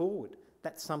way forward?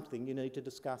 That's something you need to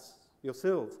discuss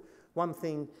yourselves. One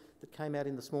thing that came out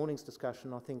in this morning's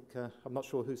discussion, I think, I'm not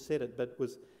sure who said it, but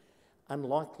was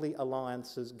unlikely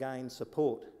alliances gain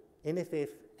support. NFF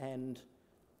and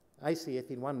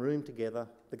ACF in one room together,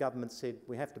 the government said,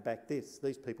 we have to back this,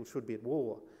 these people should be at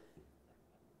war.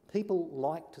 People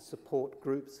like to support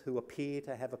groups who appear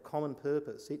to have a common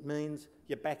purpose. It means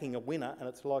you're backing a winner and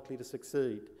it's likely to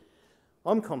succeed.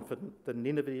 I'm confident that an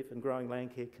innovative and growing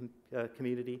Landcare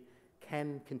community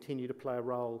can continue to play a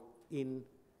role in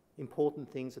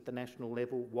important things at the national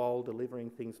level while delivering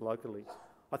things locally.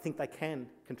 I think they can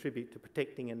contribute to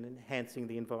protecting and enhancing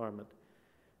the environment.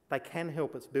 They can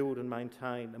help us build and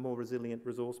maintain a more resilient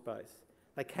resource base.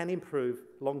 They can improve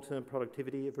long-term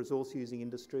productivity of resource-using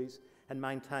industries and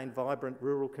maintain vibrant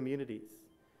rural communities.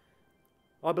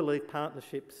 I believe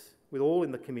partnerships with all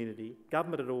in the community,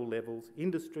 government at all levels,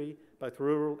 industry, both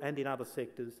rural and in other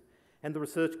sectors, and the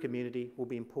research community will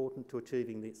be important to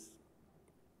achieving this.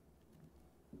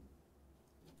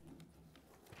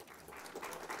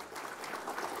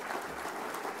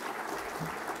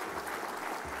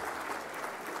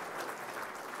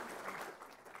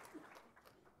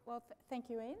 Well, thank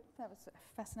you, Ian. That was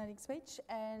a fascinating speech.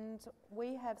 And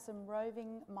we have some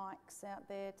roving mics out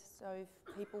there so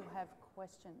if people have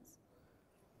questions.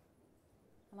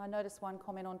 And I noticed one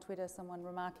comment on Twitter, someone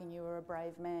remarking you were a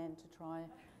brave man to try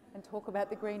and talk about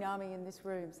the Green Army in this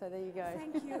room. So there you go.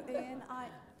 Thank you, Ian.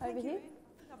 Over here.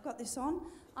 I've got this on.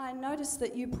 I noticed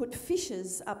that you put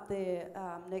fishes up there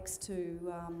next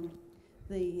to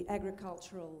the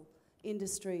agricultural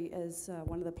industry as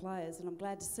one of the players, and I'm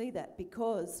glad to see that,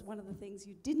 because one of the things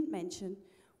you didn't mention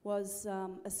was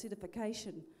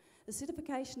acidification.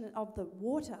 Acidification of the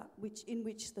water in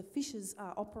which the fishes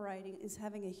are operating is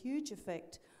having a huge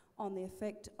effect on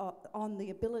the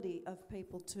ability of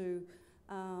people to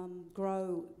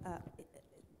grow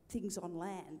things on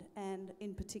land, and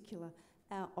in particular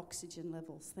our oxygen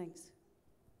levels. Thanks.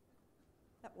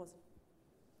 That was.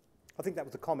 I think that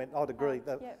was a comment. I'd agree.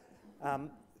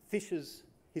 Fishes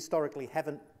historically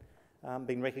haven't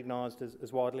been recognised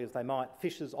as widely as they might.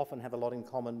 Fishes often have a lot in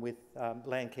common with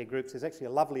landcare groups. There's actually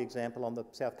a lovely example on the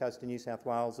south coast of New South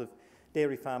Wales of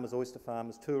dairy farmers, oyster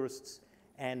farmers, tourists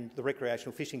and the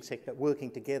recreational fishing sector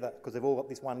working together because they've all got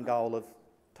this one goal of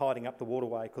tidying up the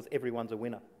waterway because everyone's a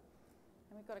winner.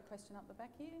 And we've got a question up the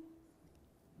back here.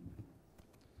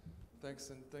 Thanks,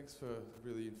 and thanks for a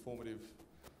really informative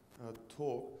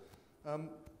talk.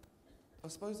 I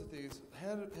suppose the thing is,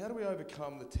 how do we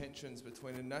overcome the tensions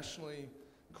between a nationally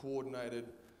coordinated,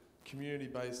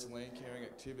 community-based land caring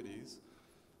activities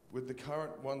with the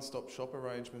current one-stop shop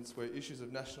arrangements where issues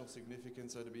of national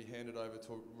significance are to be handed over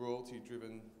to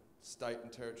royalty-driven state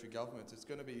and territory governments?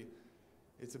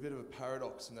 It's a bit of a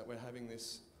paradox in that we're having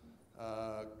this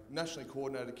nationally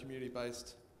coordinated,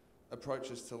 community-based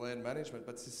approaches to land management,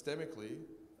 but systemically,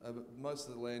 most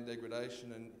of the land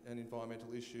degradation and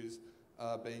environmental issues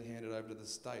are being handed over to the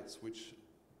states, which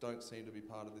don't seem to be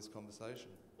part of this conversation.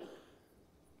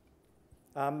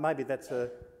 Maybe that's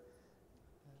a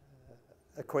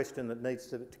question that needs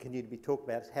to continue to be talked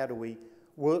about, is how do we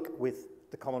work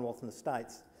with the Commonwealth and the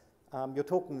states? You're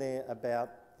talking there about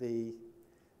the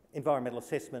environmental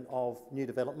assessment of new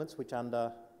developments, which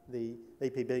under the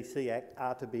EPBC Act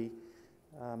are to be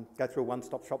go through a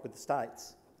one-stop shop with the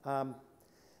states.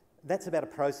 That's about a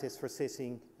process for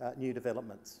assessing new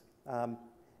developments.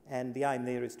 And the aim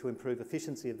there is to improve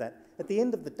efficiency of that. At the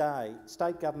end of the day,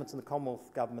 state governments and the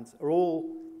Commonwealth governments are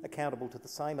all accountable to the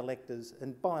same electors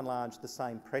and by and large the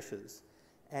same pressures.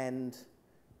 And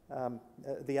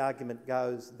the argument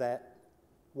goes that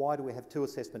why do we have two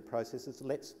assessment processes?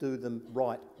 Let's do them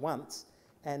right once.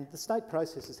 And the state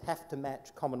processes have to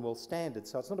match Commonwealth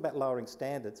standards. So it's not about lowering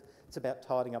standards, it's about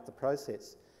tidying up the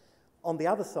process. On the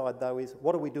other side, though, is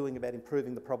what are we doing about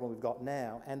improving the problem we've got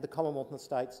now? And the Commonwealth and the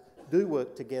states do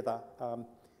work together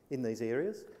in these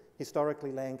areas.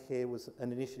 Historically, Landcare was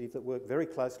an initiative that worked very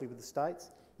closely with the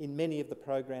states. In many of the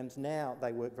programs now,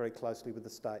 they work very closely with the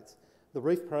states. The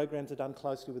reef programs are done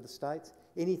closely with the states.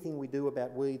 Anything we do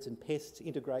about weeds and pests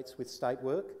integrates with state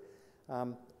work.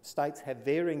 States have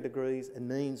varying degrees and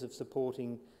means of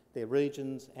supporting their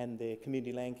regions and their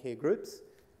community landcare groups.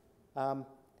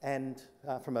 And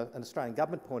from an Australian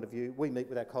government point of view, we meet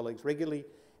with our colleagues regularly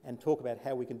and talk about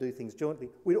how we can do things jointly.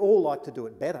 We'd all like to do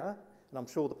it better, and I'm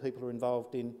sure the people who are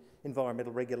involved in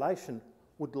environmental regulation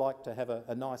would like to have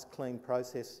a nice, clean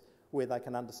process where they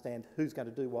can understand who's going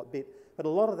to do what bit. But a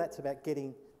lot of that's about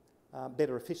getting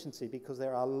better efficiency, because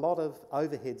there are a lot of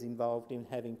overheads involved in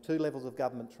having two levels of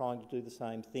government trying to do the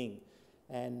same thing.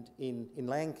 And in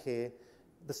Landcare,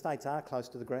 the states are close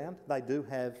to the ground. They do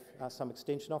have some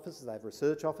extension officers, they have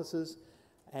research officers,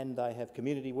 and they have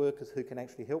community workers who can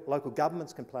actually help. Local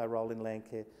governments can play a role in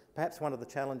Landcare. Perhaps one of the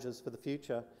challenges for the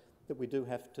future that we do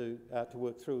have to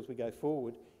work through as we go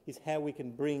forward is how we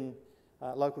can bring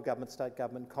local government, state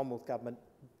government, Commonwealth government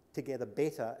together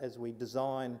better as we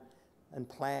design and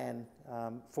plan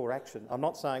for action. I'm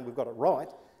not saying we've got it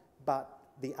right, but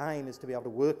the aim is to be able to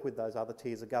work with those other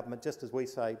tiers of government, just as we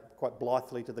say quite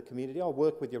blithely to the community, I'll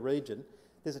work with your region.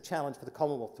 There's a challenge for the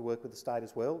Commonwealth to work with the state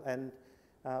as well, and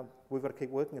we've got to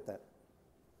keep working at that.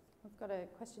 We've got a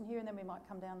question here, and then we might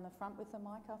come down the front with the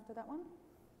mic after that one.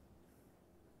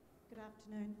 Good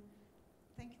afternoon.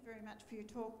 Thank you very much for your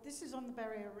talk. This is on the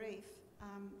Barrier Reef.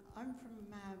 I'm from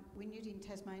Wynyard in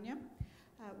Tasmania,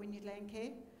 Wynyard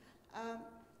Landcare,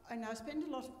 and I spend a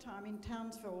lot of time in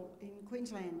Townsville in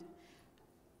Queensland.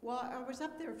 Well, I was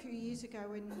up there a few years ago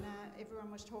when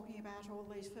everyone was talking about all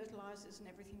these fertilisers and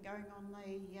everything going on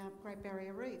the Great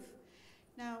Barrier Reef.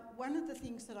 Now, one of the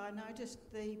things that I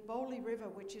noticed, the Bowley River,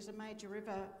 which is a major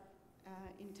river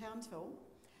in Townsville,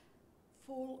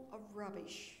 full of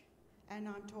rubbish. And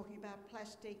I'm talking about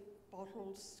plastic,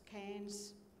 bottles,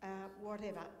 cans,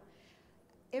 whatever.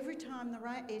 Every time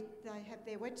they have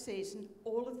their wet season,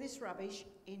 all of this rubbish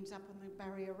ends up on the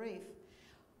Barrier Reef.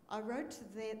 I wrote to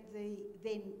the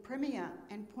then Premier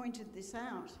and pointed this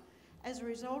out. As a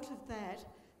result of that,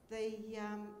 the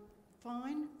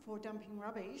fine for dumping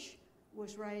rubbish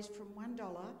was raised from $100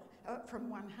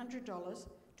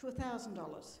 to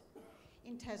 $1,000.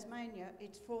 In Tasmania,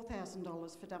 it's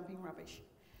 $4,000 for dumping rubbish.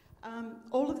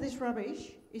 All of this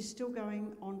rubbish is still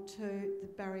going onto the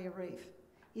barrier reef.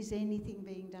 Is anything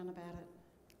being done about it?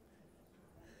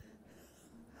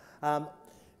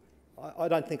 I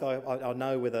don't think I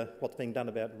know what's being done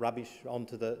about rubbish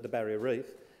onto the barrier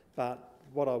reef, but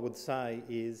what I would say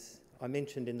is I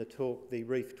mentioned in the talk the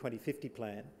Reef 2050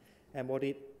 plan, and what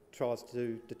it tries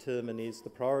to determine is the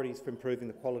priorities for improving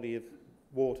the quality of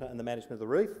water and the management of the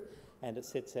reef, and it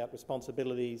sets out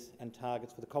responsibilities and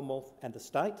targets for the Commonwealth and the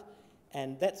state,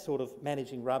 and that sort of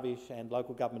managing rubbish and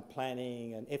local government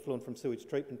planning and effluent from sewage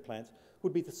treatment plants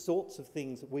would be the sorts of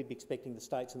things that we'd be expecting the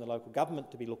states and the local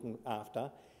government to be looking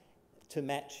after to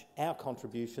match our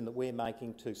contribution that we're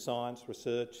making to science,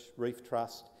 research, reef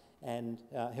trust and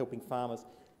helping farmers.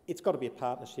 It's got to be a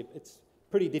partnership. It's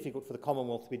pretty difficult for the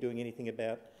Commonwealth to be doing anything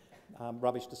about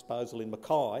rubbish disposal in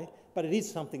Mackay, but it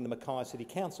is something the Mackay City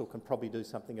Council can probably do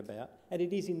something about, and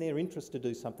it is in their interest to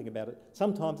do something about it.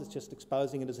 Sometimes it's just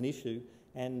exposing it as an issue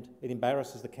and it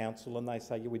embarrasses the council and they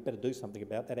say, yeah, we'd better do something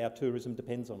about that. Our tourism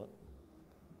depends on it.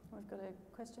 We've got a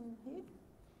question here.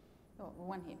 Oh,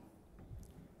 one here.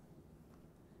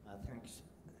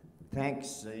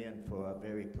 Thanks, Ian, for a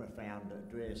very profound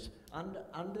address.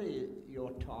 Under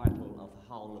your title of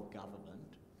whole of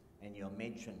government and your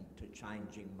mention to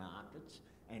changing markets,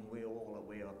 and we're all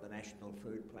aware of the National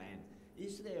Food Plan,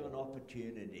 is there an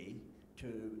opportunity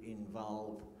to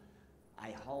involve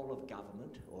a whole of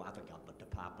government, or other government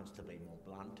departments to be more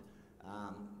blunt,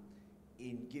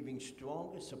 in giving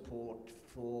stronger support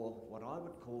for what I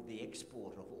would call the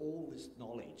export of all this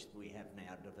knowledge we have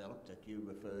now developed that you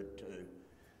referred to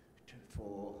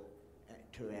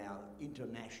our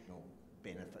international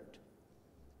benefit?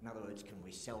 In other words, can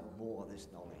we sell more of this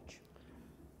knowledge?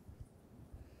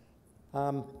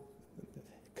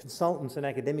 Consultants and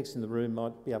academics in the room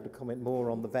might be able to comment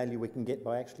more on the value we can get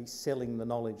by actually selling the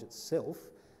knowledge itself.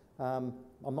 I'm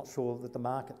not sure that the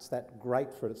market's that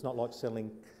great for it. It's not like selling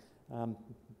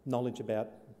knowledge about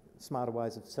smarter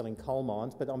ways of selling coal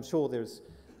mines, but I'm sure there's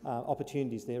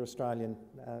opportunities there. Australian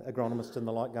agronomists and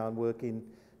the like go and work in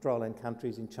dryland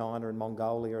countries in China and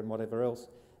Mongolia and whatever else,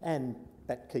 and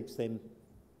that keeps them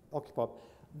occupied.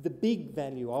 The big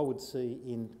value I would see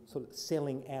in sort of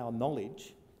selling our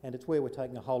knowledge, and it's where we're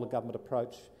taking a whole of government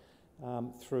approach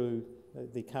through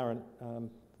the current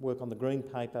work on the Green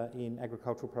Paper in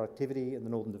agricultural productivity and the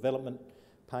Northern Development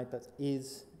Paper,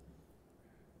 is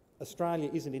Australia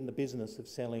isn't in the business of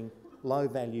selling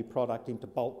low-value product into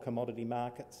bulk commodity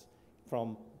markets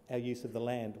from our use of the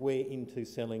land. We're into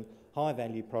selling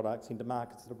high-value products into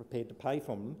markets that are prepared to pay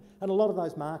for them. And a lot of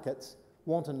those markets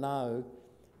want to know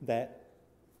that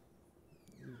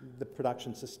the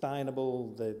production's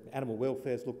sustainable, the animal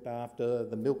welfare's looked after,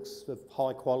 the milk's of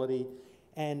high quality.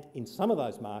 And in some of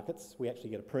those markets, we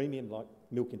actually get a premium, like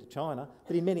milk into China,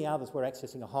 but in many others, we're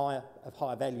accessing a higher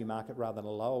value market rather than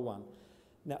a lower one.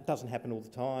 Now, it doesn't happen all the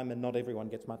time, and not everyone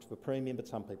gets much of a premium, but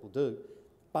some people do.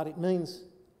 But it means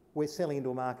we're selling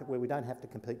into a market where we don't have to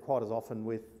compete quite as often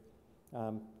with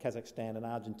Kazakhstan and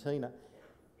Argentina.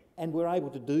 And we're able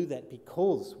to do that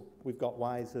because we've got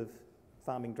ways of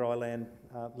farming dry land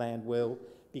well,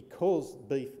 because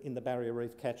beef in the Barrier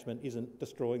Reef catchment isn't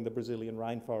destroying the Brazilian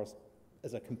rainforest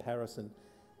as a comparison,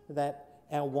 that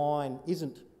our wine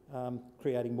isn't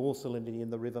creating more salinity in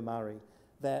the River Murray,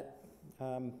 that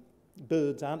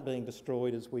birds aren't being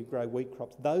destroyed as we grow wheat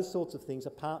crops. Those sorts of things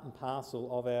are part and parcel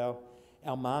of our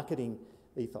marketing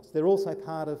ethos. They're also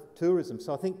part of tourism.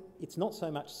 So I think it's not so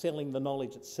much selling the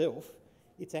knowledge itself,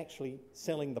 it's actually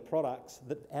selling the products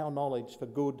that our knowledge for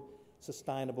good,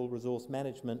 sustainable resource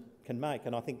management can make.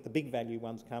 And I think the big value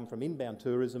ones come from inbound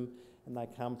tourism, and they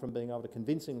come from being able to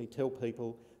convincingly tell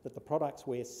people that the products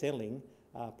we're selling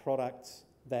are products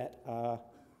that are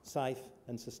safe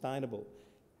and sustainable.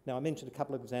 Now, I mentioned a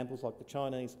couple of examples, like the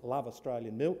Chinese love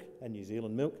Australian milk and New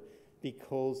Zealand milk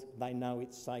because they know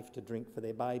it's safe to drink for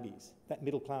their babies. That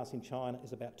middle class in China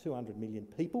is about 200 million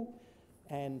people,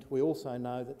 and we also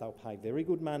know that they'll pay very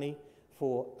good money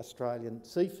for Australian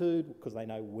seafood because they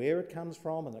know where it comes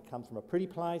from, and it comes from a pretty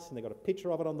place, and they've got a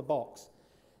picture of it on the box.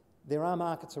 There are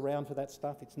markets around for that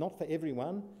stuff. It's not for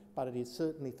everyone, but it is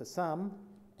certainly for some,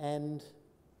 and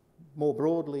more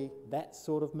broadly, that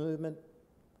sort of movement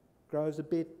grows a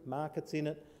bit, markets in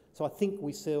it. So I think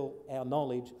we sell our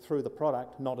knowledge through the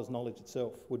product, not as knowledge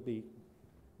itself, would be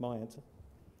my answer.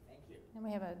 Thank you. And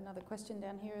we have another question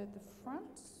down here at the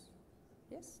front.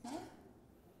 Yes? No?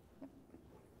 Yep.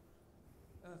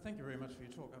 Thank you very much for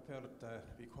your talk. I found it to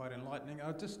be quite enlightening. I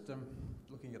was just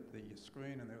looking at the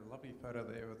screen, and there was a lovely photo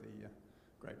there of the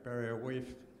Great Barrier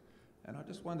Reef, and I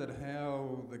just wondered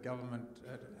how the government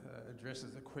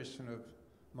addresses the question of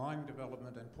mining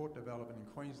development and port development in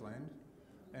Queensland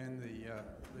and the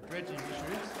dredging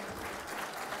issues,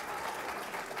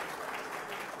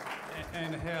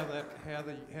 and how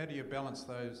do you balance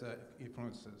those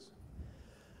influences?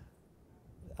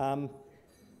 I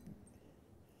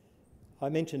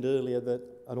mentioned earlier that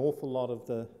an awful lot of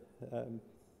the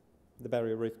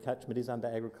Barrier Reef catchment is under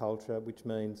agriculture, which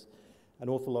means an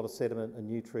awful lot of sediment and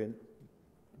nutrient,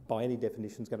 by any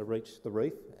definition, is going to reach the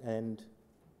reef, and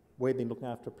we've been looking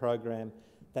after a program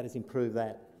that has improved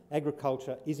that.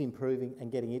 Agriculture is improving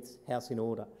and getting its house in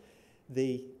order.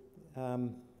 The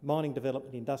mining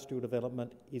development, industrial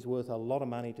development is worth a lot of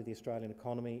money to the Australian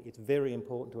economy. It's very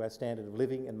important to our standard of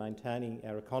living and maintaining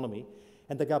our economy,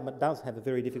 and the government does have a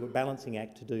very difficult balancing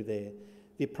act to do there.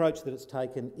 The approach that it's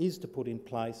taken is to put in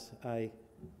place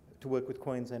to work with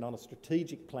Queensland on a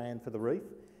strategic plan for the reef.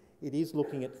 It is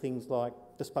looking at things like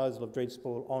disposal of dredge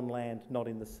spoil on land, not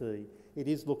in the sea. It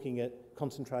is looking at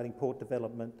concentrating port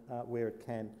development where it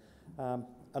can.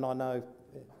 And I know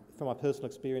from my personal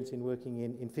experience in working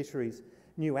in fisheries,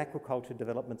 new aquaculture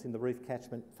developments in the reef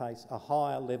catchment face a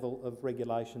higher level of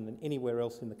regulation than anywhere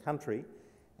else in the country,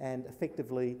 and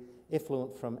effectively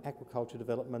effluent from aquaculture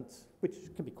developments, which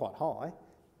can be quite high,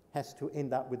 has to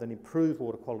end up with an improved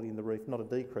water quality in the reef, not a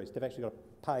decrease. They've actually got to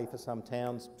pay for some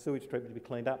towns' sewage treatment to be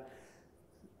cleaned up.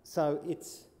 So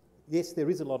yes, there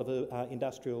is a lot of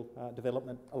industrial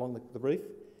development along the reef,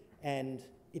 and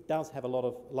it does have a lot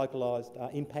of localised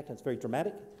impact, and it's very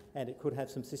dramatic, and it could have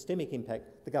some systemic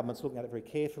impact. The government's looking at it very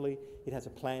carefully. It has a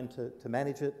plan to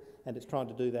manage it, and it's trying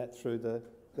to do that through the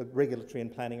regulatory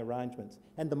and planning arrangements.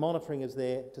 And the monitoring is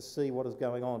there to see what is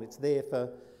going on. It's there for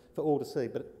all to see,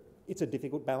 but it's a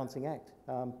difficult balancing act.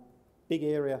 Big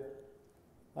area,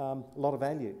 a lot of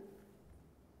value.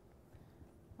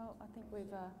 Well, I think we've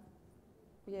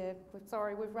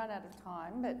run out of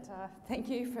time, but thank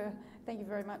you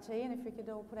very much, Ian. If we could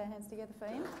all put our hands together for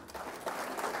Ian. Thank you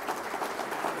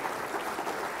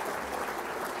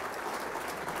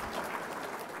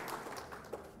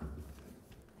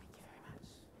very much.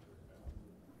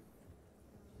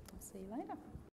 I'll see you later.